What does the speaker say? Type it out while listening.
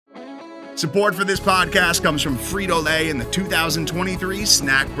Support for this podcast comes from Frito-Lay in the 2023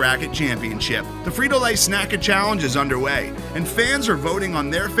 Snack Bracket Championship. The Frito-Lay Snack-It Challenge is underway, and fans are voting on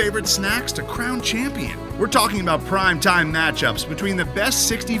their favorite snacks to crown champion. We're talking about prime-time matchups between the best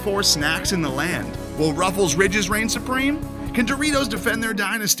 64 snacks in the land. Will Ruffles Ridges reign supreme? Can Doritos defend their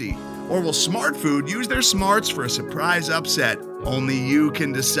dynasty? Or will Smart Food use their smarts for a surprise upset? Only you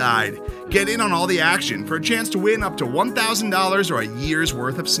can decide. Get in on all the action for a chance to win up to $1,000 or a year's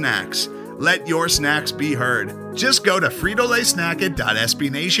worth of snacks. Let your snacks be heard. Just go to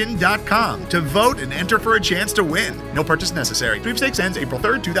fritolaysnacket.sbnation.com to vote and enter for a chance to win. No purchase necessary. Sweepstakes ends April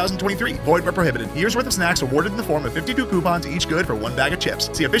 3rd, 2023. Void where prohibited. Year's worth of snacks awarded in the form of 52 coupons, each good for one bag of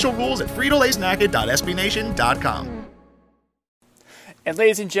chips. See official rules at fritolaysnacket.sbnation.com. And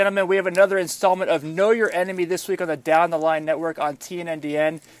ladies and gentlemen, we have another installment of Know Your Enemy this week on the Down the Line Network on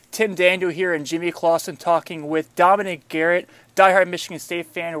TNNDN. Tim Daniel here and Jimmy Clausen talking with Dominick Garrett, diehard Michigan State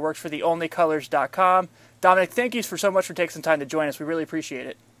fan who works for theonlycolors.com. Dominick, thank you so much for taking some time to join us. We really appreciate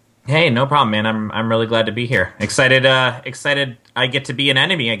it. Hey, no problem, man. I'm really glad to be here. Excited I get to be an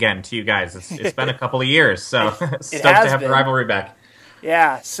enemy again to you guys. It's been a couple of years, so stoked to have the rivalry back.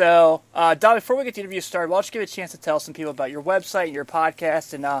 Yeah, so, Dom, before we get the interview started, why don't you give a chance to tell some people about your website, your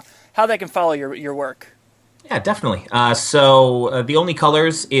podcast, and how they can follow your work? Yeah, definitely. So The Only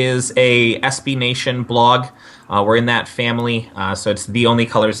Colors is a SB Nation blog. We're in that family, so it's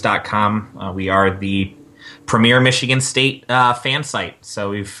theonlycolors.com. We are the premier Michigan State fan site,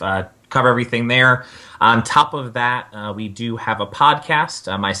 so we've cover everything there. On top of that, we do have a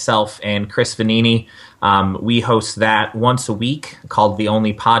podcast, myself and Chris Vanini. We host that once a week called The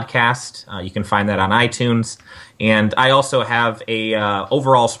Only Podcast. You can find that on iTunes. And I also have a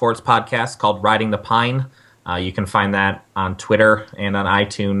overall sports podcast called Riding the Pine. You can find that on Twitter and on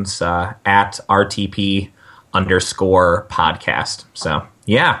iTunes at RTP_podcast. So,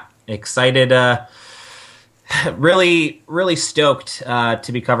 yeah, excited. Really, really stoked to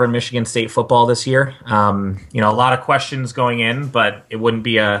be covering Michigan State football this year. A lot of questions going in, but it wouldn't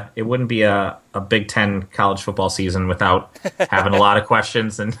be a Big Ten college football season without having a lot of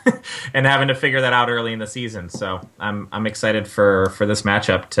questions and having to figure that out early in the season. So I'm excited for this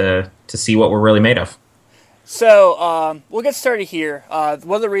matchup to see what we're really made of. So we'll get started here.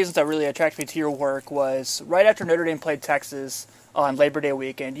 One of the reasons that really attracted me to your work was right after Notre Dame played Texas on Labor Day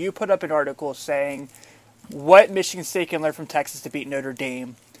weekend, you put up an article saying what Michigan State can learn from Texas to beat Notre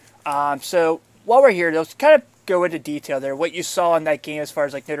Dame. So while we're here, let's kind of go into detail there. What you saw in that game as far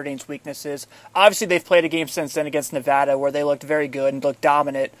as like Notre Dame's weaknesses. Obviously, they've played a game since then against Nevada where they looked very good and looked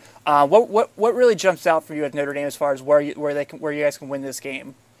dominant. What really jumps out for you at Notre Dame as far as where you guys can win this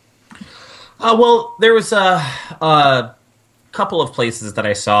game? Well, there was a couple of places that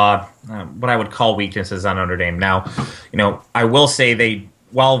I saw what I would call weaknesses on Notre Dame. Now, I will say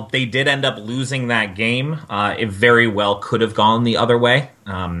while they did end up losing that game, it very well could have gone the other way.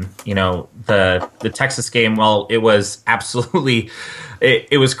 The Texas game, well, it was absolutely,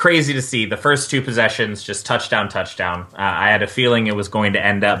 it was crazy to see the first two possessions, just touchdown. I had a feeling it was going to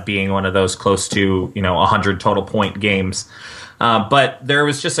end up being one of those close to, 100 total point games. But there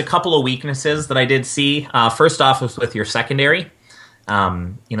was just a couple of weaknesses that I did see. First off was with your secondary.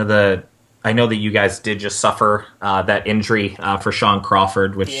 I know that you guys did just suffer that injury for Sean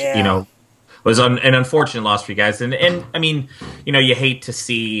Crawford, which was an unfortunate loss for you guys. And I mean, you hate to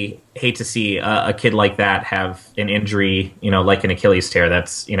see a kid like that have an injury, like an Achilles tear.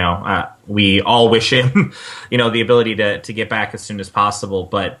 That's we all wish him, the ability to get back as soon as possible.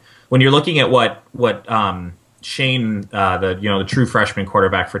 But when you're looking at what Shane, the true freshman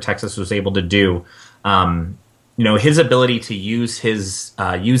quarterback for Texas, was able to do. His ability to use his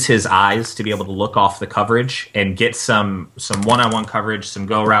eyes to be able to look off the coverage and get some one-on-one coverage, some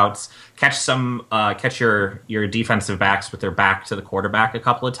go routes, catch your defensive backs with their back to the quarterback a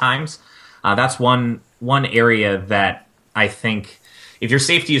couple of times. That's one area that I think if your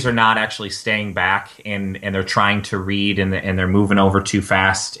safeties are not actually staying back and they're trying to read and they're moving over too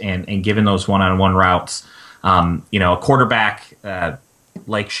fast and giving those one-on-one routes, a quarterback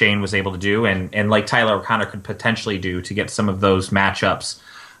like Shane was able to do, and like Tyler O'Connor could potentially do to get some of those matchups,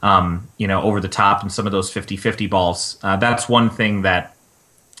 over the top and some of those 50-50 balls. That's one thing that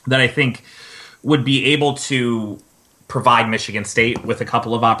I think would be able to provide Michigan State with a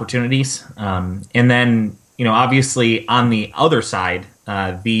couple of opportunities. And then, obviously on the other side,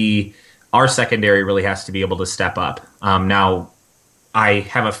 our secondary really has to be able to step up. Now, I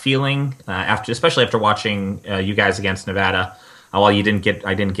have a feeling, especially after watching you guys against Nevada, while I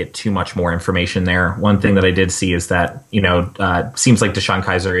didn't get too much more information there. One thing that I did see is that seems like Deshaun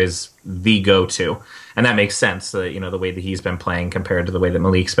Kaiser is the go-to, that makes sense. The way that he's been playing compared to the way that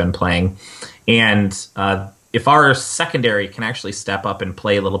Malik's been playing, and if our secondary can actually step up and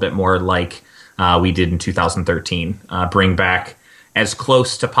play a little bit more like we did in 2013, bring back as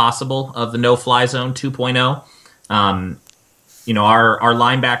close to possible of the no-fly zone 2.0. Our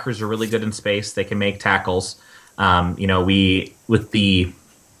linebackers are really good in space. They can make tackles. We with the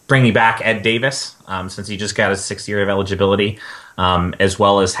bringing back Ed Davis, since he just got his 6th year of eligibility, as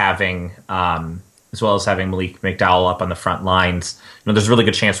well as having Malik McDowell up on the front lines. There's a really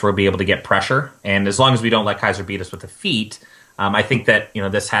good chance we'll be able to get pressure, and as long as we don't let Kaiser beat us with the feet, I think that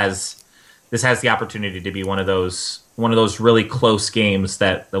this has the opportunity to be one of those really close games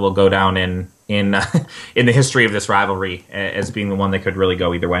that will go down in the history of this rivalry as being the one that could really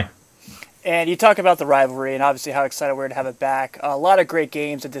go either way. And you talk about the rivalry and obviously how excited we are to have it back. A lot of great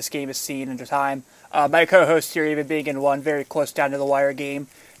games that this game has seen in the time. My co-host here even being in one very close down to the wire game,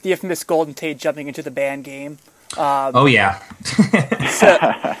 the infamous Golden Tate jumping into the band game. Oh yeah.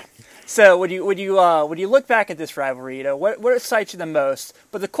 So when you look back at this rivalry, what excites you the most?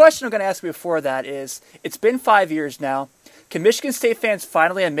 But the question I'm going to ask you before that is, it's been 5 years now. Can Michigan State fans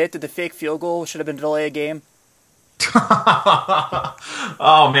finally admit that the fake field goal should have been to delay a game?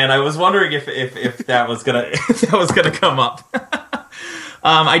 Oh man, I was wondering if that was gonna come up.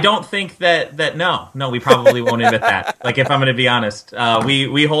 I don't think that no, we probably won't admit that. Like, if I'm going to be honest,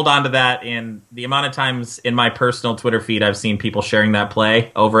 we hold on to that. And the amount of times in my personal Twitter feed I've seen people sharing that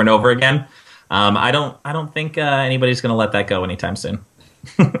play over and over again, I don't think anybody's going to let that go anytime soon.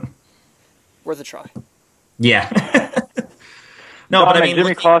 Worth a try. Yeah. No, Dominick, but I mean,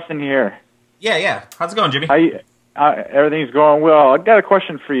 Jimmy Clausen here. Yeah. How's it going, Jimmy? Everything's going well. I got a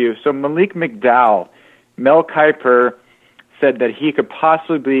question for you. So Malik McDowell, Mel Kiper said that he could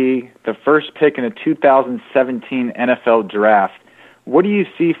possibly be the first pick in the 2017 NFL draft. What do you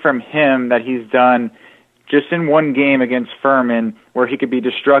see from him that he's done just in one game against Furman where he could be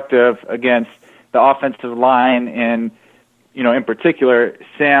destructive against the offensive line and, in particular,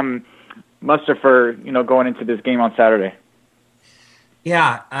 Sam Mustipher, going into this game on Saturday?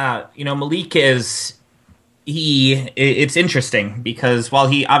 Yeah, Malik it's interesting because while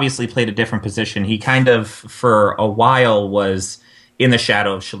he obviously played a different position, he kind of, for a while, was in the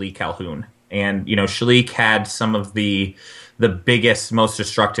shadow of Shalik Calhoun. And, Shalik had some of the biggest, most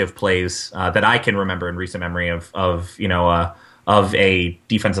destructive plays that I can remember in recent memory of a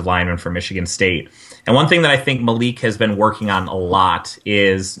defensive lineman for Michigan State. And one thing that I think Malik has been working on a lot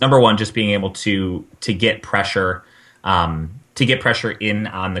is, number one, just being able to get pressure, in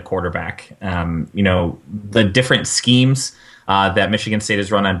on the quarterback. The different schemes that Michigan State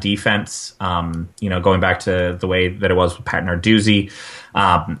has run on defense, going back to the way that it was with Pat Narduzzi.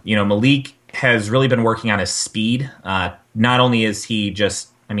 Malik has really been working on his speed. Not only is he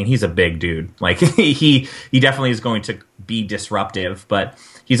he's a big dude. Like, he definitely is going to be disruptive, but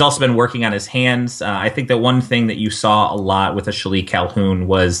he's also been working on his hands. I think that one thing that you saw a lot with a Shalik Calhoun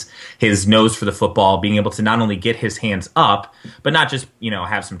was his nose for the football, being able to not only get his hands up, but not just,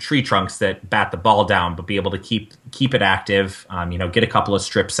 have some tree trunks that bat the ball down, but be able to keep it active, get a couple of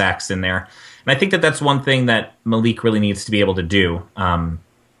strip sacks in there. And I think that that's one thing that Malik really needs to be able to do.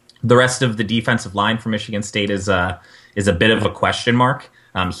 The rest of the defensive line for Michigan State is a bit of a question mark.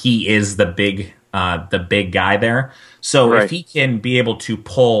 He is the big guy there. So right. If he can be able to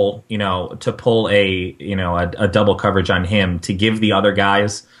pull a double coverage on him to give the other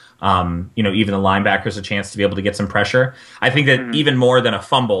guys, even the linebackers a chance to be able to get some pressure, I think that even more than a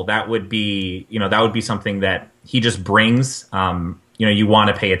fumble, that would be something that he just brings. You want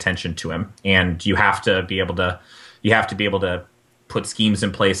to pay attention to him, and you have to be able to put schemes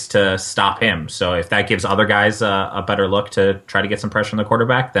in place to stop him. So if that gives other guys a better look to try to get some pressure on the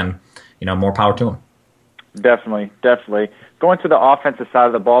quarterback, then more power to him. Definitely. Going to the offensive side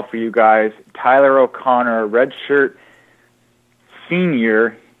of the ball for you guys, Tyler O'Connor, redshirt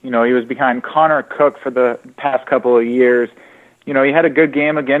senior. He was behind Connor Cook for the past couple of years. He had a good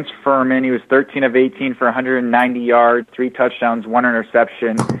game against Furman. He was 13 of 18 for 190 yards, 3 touchdowns, 1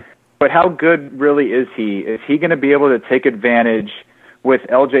 interception. But how good really is he? Is he going to be able to take advantage with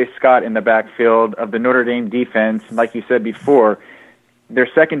L.J. Scott in the backfield of the Notre Dame defense? Like you said before, their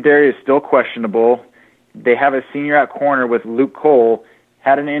secondary is still questionable. They have a senior at corner with Luke Cole,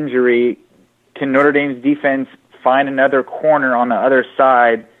 had an injury. Can Notre Dame's defense find another corner on the other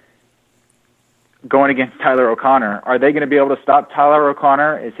side going against Tyler O'Connor? Are they going to be able to stop Tyler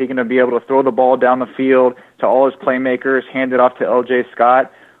O'Connor? Is he going to be able to throw the ball down the field to all his playmakers, hand it off to L.J.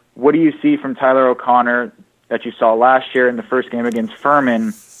 Scott? What do you see from Tyler O'Connor that you saw last year in the first game against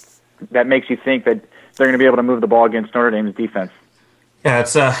Furman that makes you think that they're going to be able to move the ball against Notre Dame's defense? Yeah,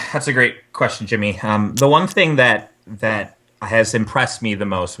 that's a great question, Jimmy. The one thing that has impressed me the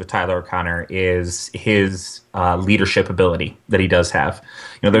most with Tyler O'Connor is his leadership ability that he does have.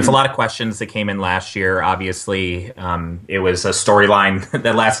 There's a lot of questions that came in last year. Obviously, it was a storyline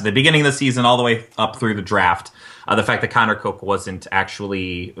that lasted the beginning of the season all the way up through the draft. The fact that Connor Cook wasn't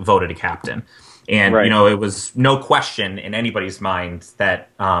actually voted a captain. And, Right. it was no question in anybody's mind that,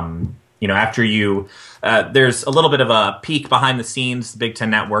 after there's a little bit of a peek behind the scenes. The Big Ten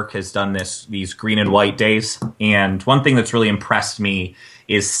Network has done these green and white days. And one thing that's really impressed me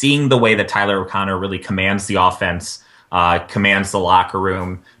is seeing the way that Tyler O'Connor really commands the offense, commands the locker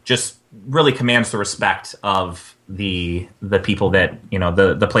room, just really commands the respect of the people that,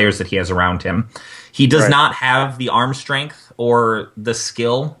 the players that he has around him. He does not have the arm strength or the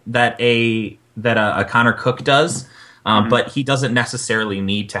skill that a Connor Cook does, but he doesn't necessarily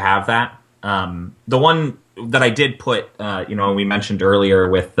need to have that. The one that I did put, we mentioned earlier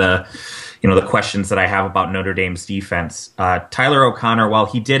with the questions that I have about Notre Dame's defense, Tyler O'Connor, while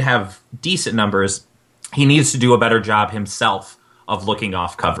he did have decent numbers, he needs to do a better job himself of looking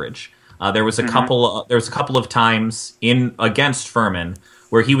off coverage. There was a couple of times against Furman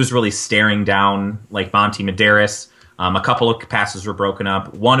where he was really staring down like Monty Medeiros. A couple of passes were broken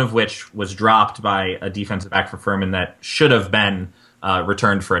up, one of which was dropped by a defensive back for Furman that should have been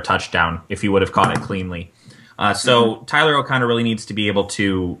returned for a touchdown if he would have caught it cleanly. So Tyler O'Connor really needs to be able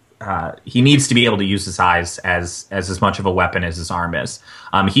to use his eyes as much of a weapon as his arm is.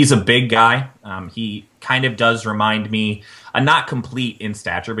 He's a big guy. He kind of does remind me, not complete in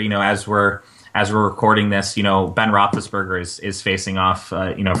stature, but as we're recording this, Ben Roethlisberger is facing off, for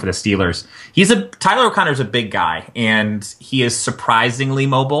the Steelers. Tyler O'Connor's a big guy, and he is surprisingly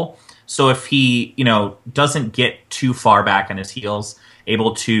mobile. So if he, doesn't get too far back on his heels,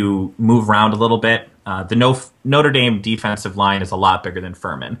 able to move around a little bit, the Notre Dame defensive line is a lot bigger than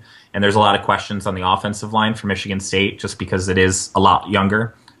Furman, and there's a lot of questions on the offensive line for Michigan State just because it is a lot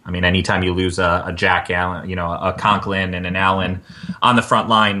younger. I mean, anytime you lose a Jack Allen, a Conklin and an Allen on the front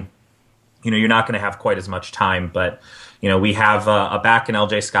line, you're not going to have quite as much time, but we have a back in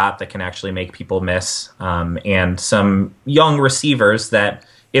LJ Scott that can actually make people miss, and some young receivers that,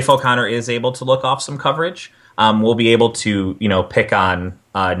 if O'Connor is able to look off some coverage, we'll be able to pick on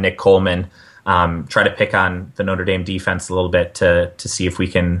Nick Coleman, try to pick on the Notre Dame defense a little bit to see if we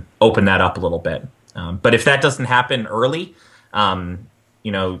can open that up a little bit. But if that doesn't happen early,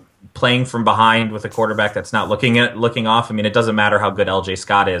 playing from behind with a quarterback that's not looking off, I mean, it doesn't matter how good LJ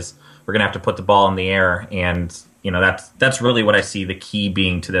Scott is. We're going to have to put the ball in the air, and that's really what I see the key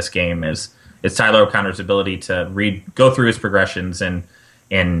being to this game is Tyler O'Connor's ability to go through his progressions and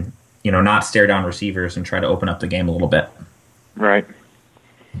not stare down receivers and try to open up the game a little bit. Right.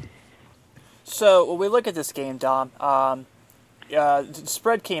 So when we look at this game, Dom, the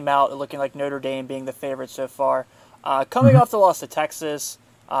spread came out looking like Notre Dame being the favorite so far. Coming off the loss to Texas,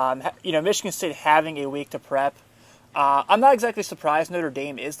 Michigan State having a week to prep. I'm not exactly surprised Notre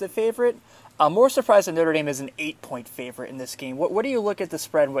Dame is the favorite. I'm more surprised that Notre Dame is an 8-point favorite in this game. What do you look at the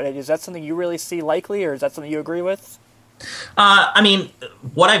spread? Is that something you really see likely, or is that something you agree with? I mean,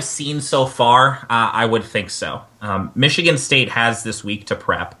 what I've seen so far, I would think so. Michigan State has this week to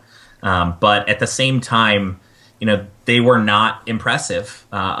prep, but at the same time, they were not impressive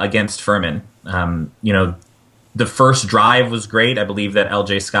against Furman. The first drive was great. I believe that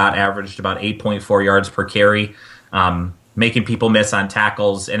LJ Scott averaged about 8.4 yards per carry, making people miss on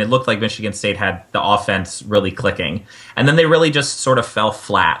tackles, and it looked like Michigan State had the offense really clicking. And then they really just sort of fell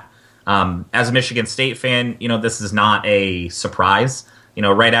flat. As a Michigan State fan, this is not a surprise.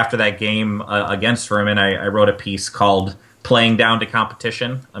 Right after that game against Furman, I wrote a piece called "Playing Down to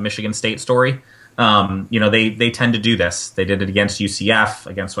Competition," a Michigan State story. They tend to do this. They did it against UCF,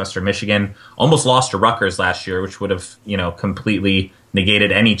 against Western Michigan, almost lost to Rutgers last year, which would have, completely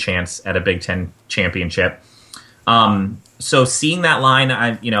negated any chance at a Big Ten championship. So seeing that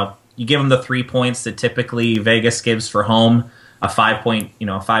line, you give them the 3 points that typically Vegas gives for home, a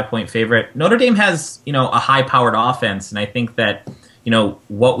 5-point favorite. Notre Dame has, a high-powered offense, and I think that,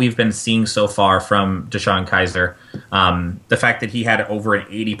 what we've been seeing so far from Deshaun Kaiser, the fact that he had over an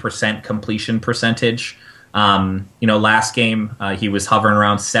 80% completion percentage, last game he was hovering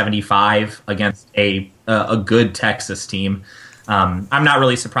around 75 against a good Texas team. I'm not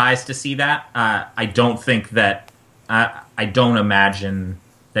really surprised to see that. I don't imagine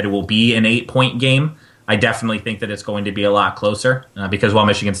that it will be an 8-point game. I definitely think that it's going to be a lot closer because while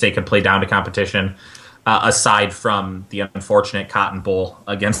Michigan State can play down to competition, aside from the unfortunate Cotton Bowl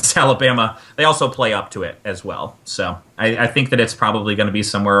against Alabama, they also play up to it as well. So I think that it's probably going to be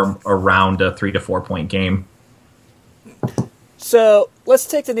somewhere around a 3 to 4 point game. So let's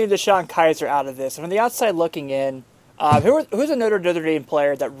take the name Deshaun Kaiser out of this. From the outside looking in, who's a Notre Dame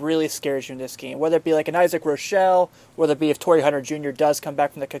player that really scares you in this game? Whether it be like an Isaac Rochelle, whether it be if Torrey Hunter Jr. does come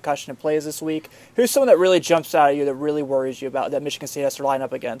back from the concussion and plays this week, who's someone that really jumps out at you that really worries you about that Michigan State has to line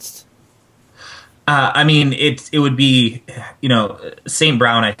up against? I mean, it would be, St.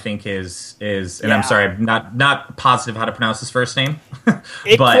 Brown, I think is, and I'm sorry, I'm not positive how to pronounce his first name,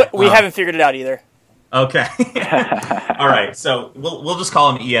 but we haven't figured it out either. Okay. All right. So we'll just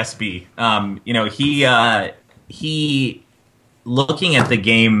call him ESB. He looking at the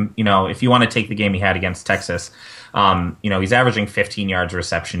game, if you want to take the game he had against Texas, he's averaging 15 yards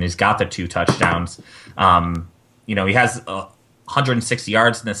reception. He's got the 2 touchdowns. He has 160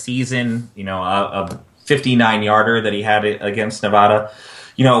 yards in the season, a 59-yarder that he had against Nevada.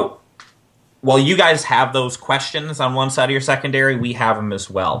 While you guys have those questions on one side of your secondary, we have them as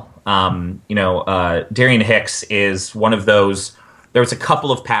well. Darian Hicks is one of those. There was a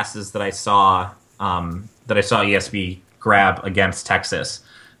couple of passes that I saw ESB grab against Texas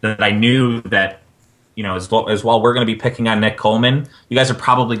that I knew that, as well we're going to be picking on Nick Coleman, you guys are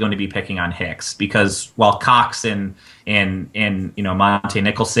probably going to be picking on Hicks, because while Cox and Monte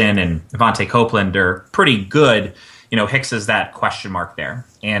Nicholson and Devontae Copeland are pretty good, Hicks is that question mark there.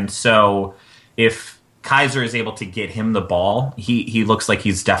 And so if Kaiser is able to get him the ball, he looks like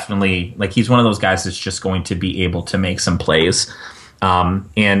he's definitely, he's one of those guys that's just going to be able to make some plays.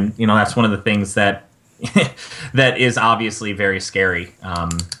 That's one of the things that that is obviously very scary.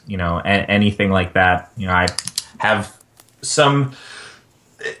 Anything like that,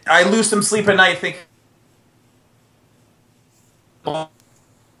 I lose some sleep at night thinking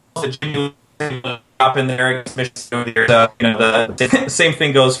up in there. The same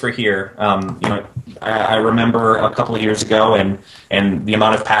thing goes for here. I remember a couple of years ago and the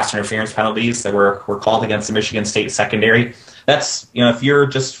amount of pass interference penalties that were called against the Michigan State secondary. That's, if you're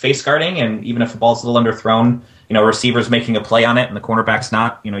just face guarding, and even if the ball's a little underthrown, receiver's making a play on it and the cornerback's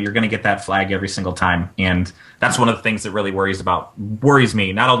not, you're going to get that flag every single time. And that's one of the things that really worries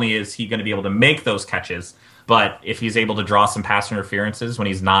me. Not only is he going to be able to make those catches, but if he's able to draw some pass interferences when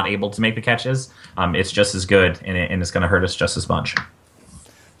he's not able to make the catches, it's just as good, and it's going to hurt us just as much.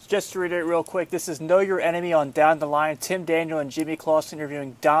 Just to reiterate real quick, this is Know Your Enemy on Down the Line. Tim Daniel and Jimmy Clausen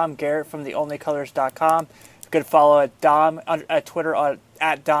interviewing Dom Garrett from theonlycolors.com. You can follow at Twitter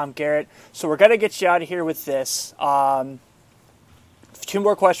at Dom Garrett. So we're going to get you out of here with this. 2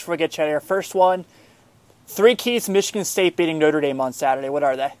 more questions before we get you out of here. First one, 3 keys to Michigan State beating Notre Dame on Saturday. What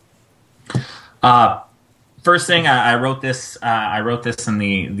are they? First thing, I wrote this. I wrote this in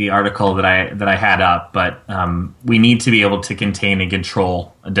the article that I had up. But we need to be able to contain and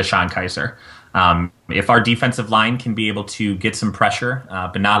control Deshaun Kaiser. If our defensive line can be able to get some pressure,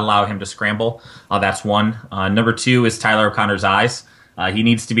 but not allow him to scramble, that's one. Number 2 is Tyler O'Connor's eyes. He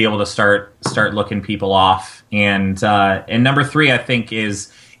needs to be able to start looking people off. And number 3, I think,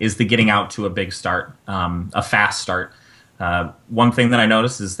 is the getting out to a big start, a fast start. One thing that I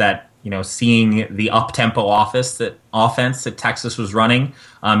noticed is that, seeing the up-tempo offense that Texas was running,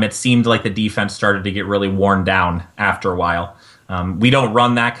 it seemed like the defense started to get really worn down after a while. We don't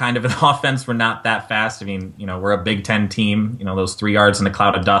run that kind of an offense. We're not that fast. I mean, we're a Big Ten team, those 3 yards in a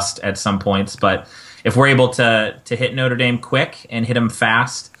cloud of dust at some points. But if we're able to hit Notre Dame quick and hit them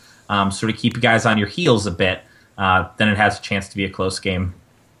fast, sort of keep you guys on your heels a bit, then it has a chance to be a close game.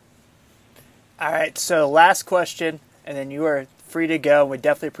 All right, so last question, and then you are free to go. We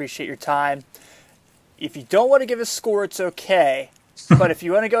definitely appreciate your time. If you don't want to give a score, it's okay. But if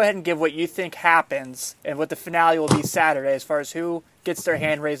you want to go ahead and give what you think happens and what the finale will be Saturday as far as who gets their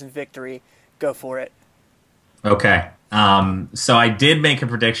hand raised in victory, go for it. Okay. So I did make a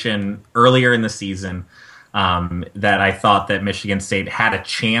prediction earlier in the season that I thought that Michigan State had a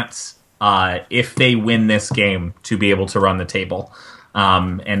chance if they win this game to be able to run the table.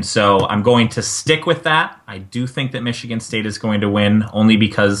 And so I'm going to stick with that. I do think that Michigan State is going to win only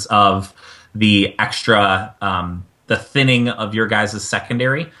because of the extra the thinning of your guys'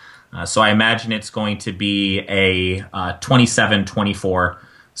 secondary. So I imagine it's going to be a 27-24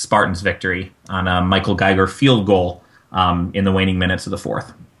 Spartans victory on a Michael Geiger field goal in the waning minutes of the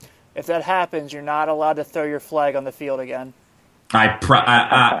 4th. If that happens, you're not allowed to throw your flag on the field again.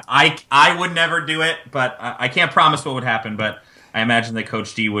 I would never do it, but I can't promise what would happen, but I imagine that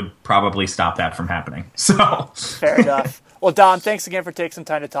Coach D would probably stop that from happening. So fair enough. Well, Dom, thanks again for taking some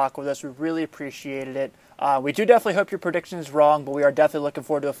time to talk with us. We really appreciated it. We do definitely hope your prediction is wrong, but we are definitely looking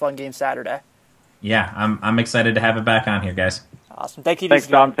forward to a fun game Saturday. Yeah, I'm excited to have it back on here, guys. Awesome. Thank you. Thanks,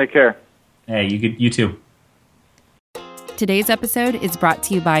 Dom. Take care. Hey, you too. Today's episode is brought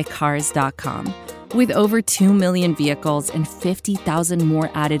to you by Cars.com. With over 2 million vehicles and 50,000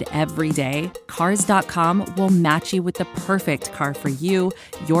 more added every day, Cars.com will match you with the perfect car for you,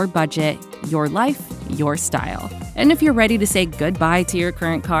 your budget, your life, your style. And if you're ready to say goodbye to your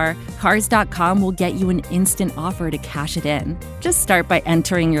current car, Cars.com will get you an instant offer to cash it in. Just start by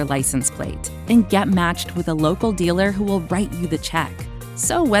entering your license plate and get matched with a local dealer who will write you the check.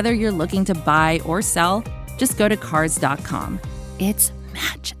 So whether you're looking to buy or sell, just go to Cars.com. It's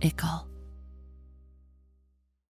magical.